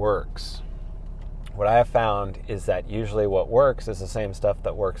and what works. What I have found is that usually what works is the same stuff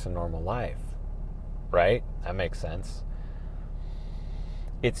that works in normal life, right? That makes sense.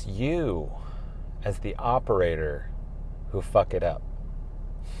 It's you as the operator who fuck it up.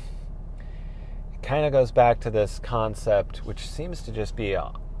 It kind of goes back to this concept, which seems to just be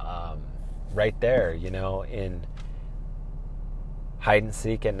right there, in hide and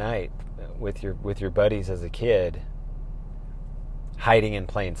seek at night with your buddies as a kid, hiding in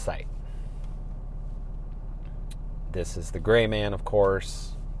plain sight. This is the gray man, of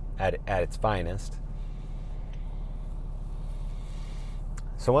course, at its finest.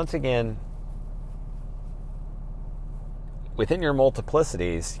 So once again, within your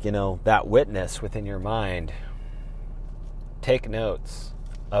multiplicities, that witness within your mind, take notes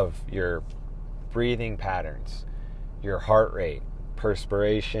of your breathing patterns, your heart rate,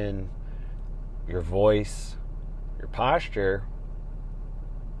 perspiration, your voice, your posture,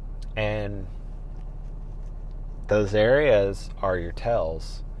 and those areas are your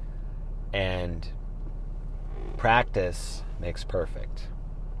tells, and practice makes perfect.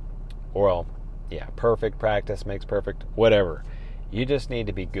 Well, yeah, perfect practice makes perfect, whatever. You just need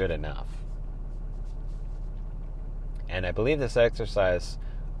to be good enough. And I believe this exercise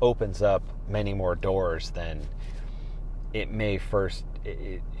opens up many more doors than it may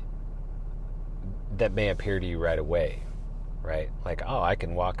that may appear to you right away, right? Like, oh, I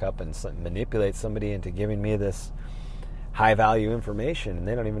can walk up and manipulate somebody into giving me this high value information and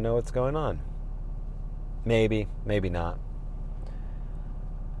they don't even know what's going on. Maybe, maybe not.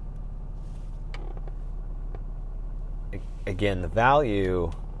 Again, the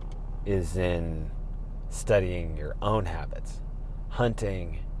value is in studying your own habits,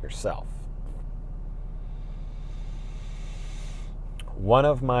 hunting yourself. One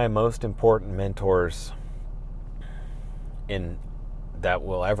of my most important mentors that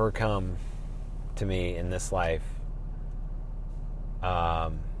will ever come to me in this life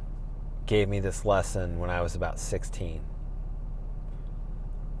gave me this lesson when I was about 16.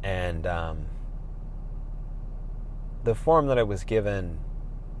 And the form that it was given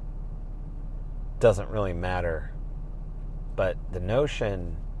doesn't really matter, but the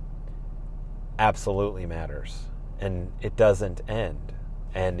notion absolutely matters, and it doesn't end,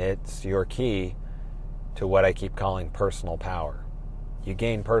 and it's your key to what I keep calling personal power. You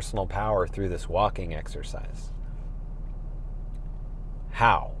gain personal power through this walking exercise.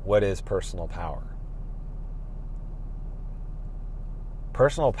 How? What is personal power?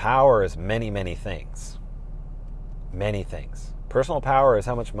 Personal power is many, many things. Many things. Personal power is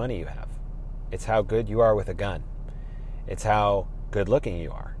how much money you have. It's how good you are with a gun. It's how good looking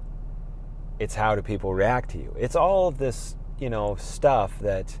you are. It's how do people react to you. It's all of this, stuff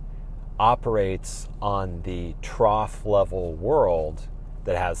that operates on the trough level world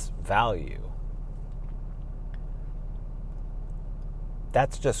that has value.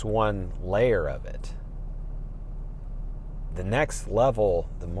 That's just one layer of it. The next level,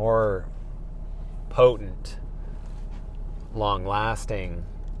 the more potent, long-lasting,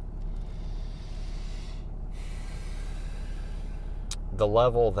 the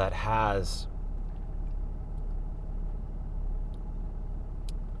level that has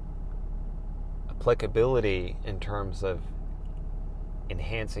applicability in terms of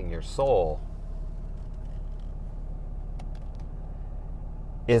enhancing your soul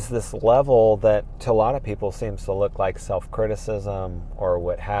is this level that to a lot of people seems to look like self-criticism or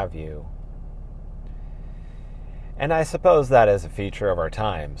what have you. And I suppose that is a feature of our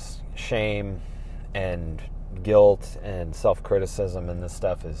times. Shame and guilt and self-criticism and this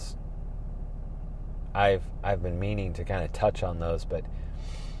stuff is... I've been meaning to kind of touch on those, but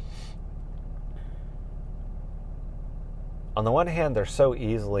on the one hand, they're so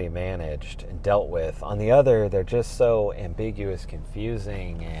easily managed and dealt with. On the other, they're just so ambiguous,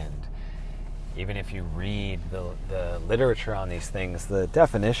 confusing, and even if you read the literature on these things, the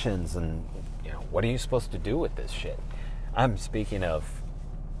definitions and, what are you supposed to do with this shit? I'm speaking of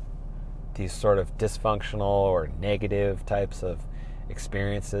these sort of dysfunctional or negative types of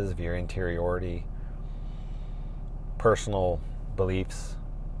experiences of your interiority, personal beliefs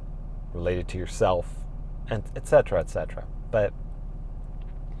related to yourself, and etc., etc. But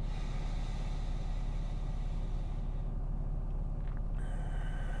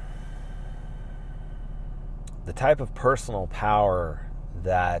the type of personal power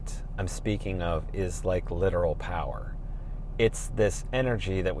that I'm speaking of is like literal power. It's this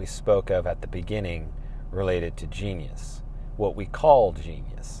energy that we spoke of at the beginning related to genius, what we call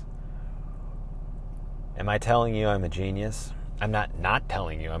genius. Am I telling you I'm a genius? I'm not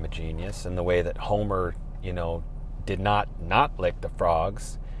telling you I'm a genius in the way that Homer, did not lick the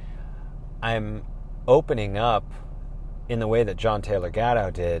frogs. I'm opening up in the way that John Taylor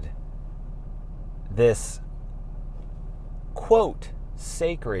Gatto did this quote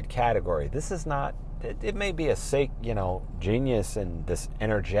sacred category. This is not, it may be a genius, and this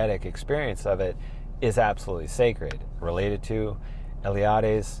energetic experience of it is absolutely sacred, related to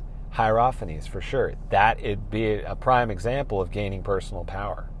Eliade's hierophanies for sure. That it'd be a prime example of gaining personal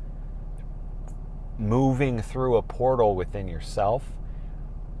power. Moving through a portal within yourself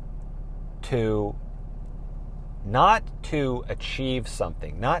to not to achieve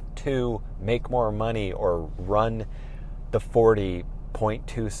something, not to make more money or run the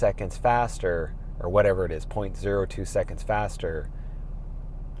 40.2 seconds faster or whatever it is, 0.02 seconds faster,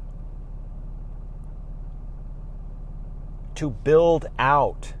 to build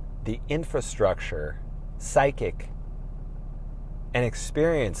out the infrastructure, psychic, and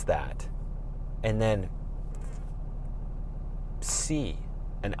experience that, and then see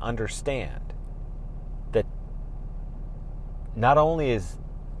and understand that not only is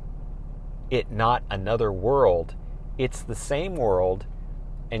it not another world, it's the same world,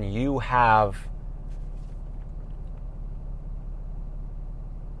 and you have,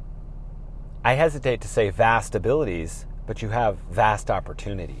 I hesitate to say vast abilities, but you have vast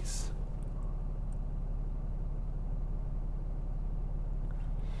opportunities.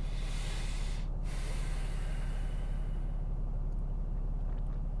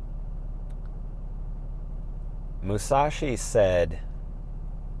 Musashi said,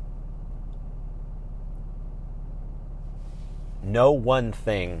 know one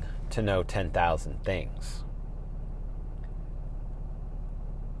thing to know 10,000 things.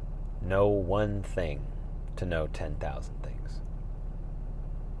 Know one thing to know 10,000 things.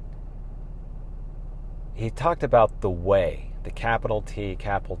 He talked about the way, the capital T,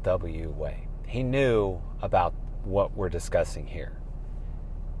 capital W way. He knew about what we're discussing here.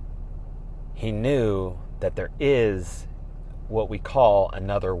 He knew that there is what we call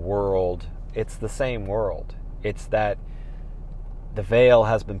another world. It's the same world. It's that the veil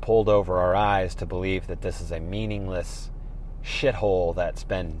has been pulled over our eyes to believe that this is a meaningless shithole that's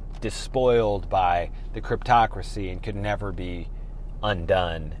been despoiled by the cryptocracy and could never be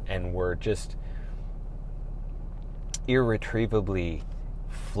undone, and we're just irretrievably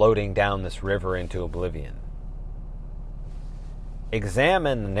floating down this river into oblivion.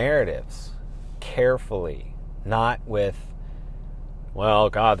 Examine the narratives carefully, not with,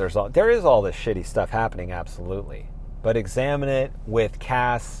 well, God, there is all this shitty stuff happening, absolutely, but examine it with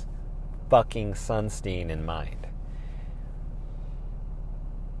Cass fucking Sunstein in mind.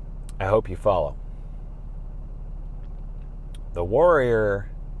 I hope you follow. The warrior,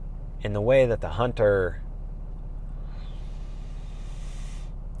 in the way that the hunter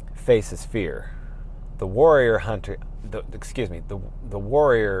faces fear, the warrior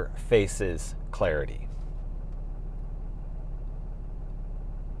faces clarity.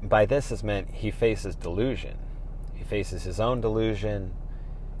 By this is meant he faces delusion. He faces his own delusion.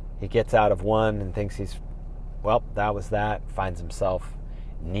 He gets out of one and thinks that was that, finds himself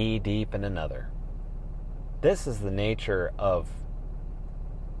knee deep in another. This is the nature of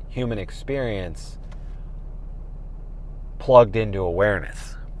human experience plugged into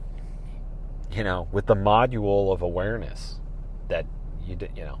awareness. With the module of awareness that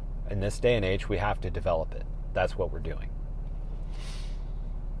in this day and age we have to develop it. That's what we're doing.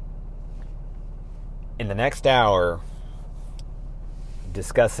 In the next hour,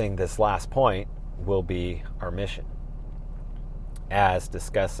 discussing this last point will be our mission, as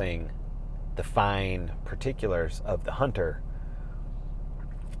discussing the fine particulars of the hunter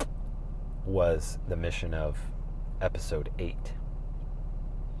was the mission of episode 8.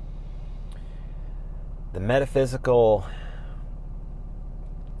 The metaphysical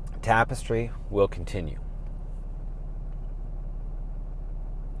tapestry will continue.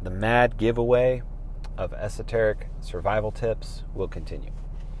 The mad giveaway of esoteric survival tips will continue.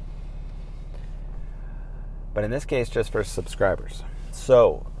 But in this case, just for subscribers.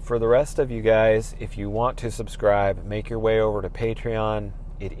 So, for the rest of you guys, if you want to subscribe, make your way over to Patreon.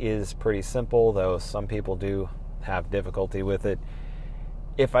 It is pretty simple, though some people do have difficulty with it.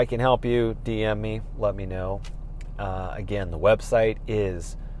 If I can help you, DM me, let me know. Again, the website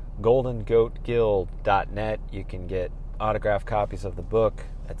is goldengoatguild.net. You can get autographed copies of the book,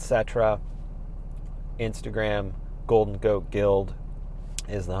 etc. Instagram, Golden Goat Guild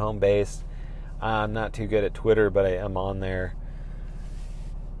is the home base. I'm not too good at Twitter, but I am on there.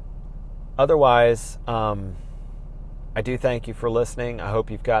 Otherwise, I do thank you for listening. I hope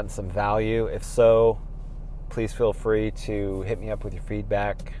you've gotten some value. If so, please feel free to hit me up with your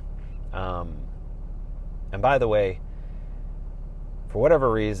feedback. And by the way, for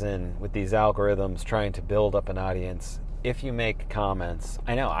whatever reason, with these algorithms trying to build up an audience, if you make comments,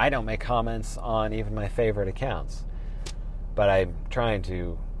 I know I don't make comments on even my favorite accounts, but I'm trying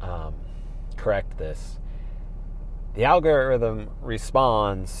to correct this. The algorithm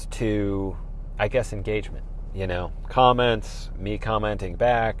responds to, I guess, engagement. Comments, me commenting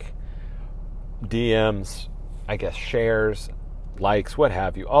back, DMs, I guess shares, likes, what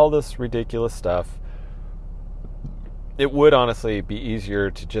have you, all this ridiculous stuff. It would honestly be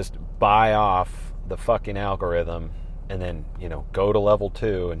easier to just buy off the fucking algorithm and then, go to level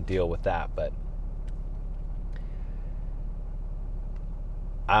 2 and deal with that. But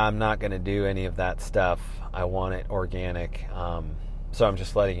I'm not going to do any of that stuff. I want it organic. So I'm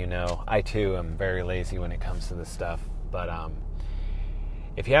just letting you know. I, too, am very lazy when it comes to this stuff. But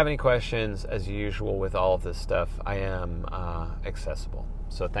if you have any questions, as usual with all of this stuff, I am accessible.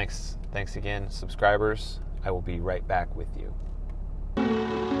 So thanks again, subscribers. I will be right back with you.